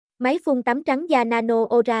Máy phun tắm trắng da Nano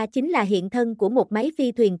Ora chính là hiện thân của một máy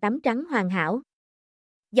phi thuyền tắm trắng hoàn hảo.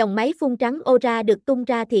 Dòng máy phun trắng Ora được tung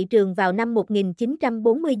ra thị trường vào năm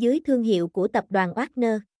 1940 dưới thương hiệu của tập đoàn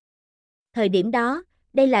Wagner. Thời điểm đó,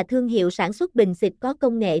 đây là thương hiệu sản xuất bình xịt có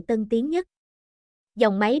công nghệ tân tiến nhất.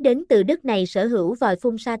 Dòng máy đến từ Đức này sở hữu vòi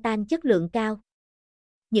phun Satan chất lượng cao.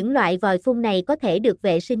 Những loại vòi phun này có thể được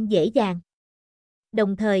vệ sinh dễ dàng.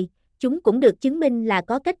 Đồng thời, chúng cũng được chứng minh là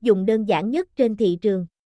có cách dùng đơn giản nhất trên thị trường.